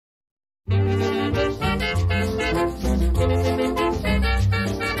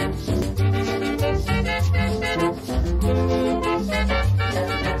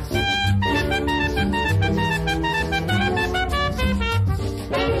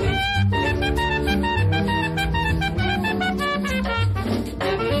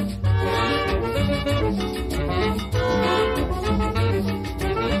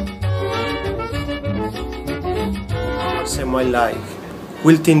my life.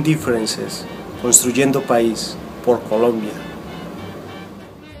 Quilting Differences, Construyendo País, por Colombia.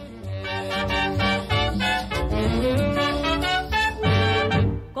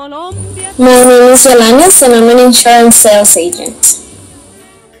 My name is Yolanis and I'm an insurance sales agent.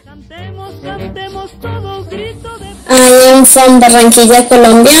 I am from Barranquilla,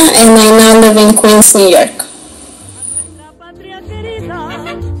 Colombia, and I now live in Queens, New York.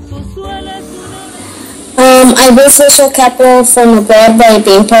 I build social capital from abroad by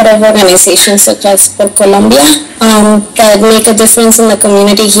being part of organizations such as Por Colombia that make a difference in the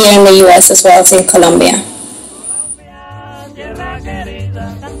community here in the U.S. as well as in Colombia.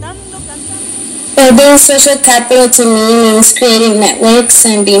 Building social capital to me means creating networks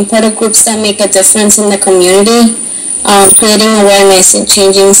and being part of groups that make a difference in the community, creating awareness and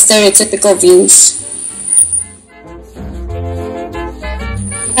changing stereotypical views.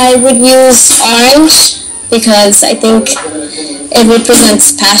 I would use orange because I think it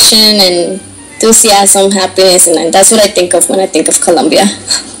represents passion and enthusiasm, happiness, and that's what I think of when I think of Colombia.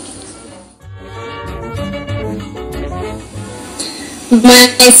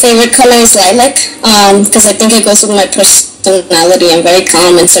 My favorite color is lilac because I think it goes with my personality. I'm very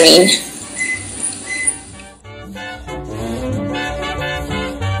calm and serene.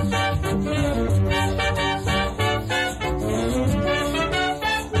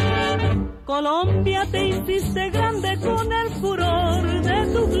 Colombia, te hiciste grande con el furor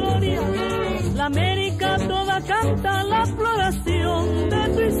de tu gloria. La América toda canta la floración de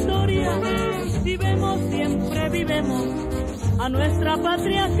tu historia. Vivemos, siempre vivemos a nuestra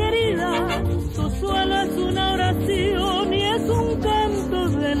patria querida. Tu suelo es una oración y es un canto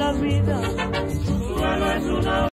de la vida.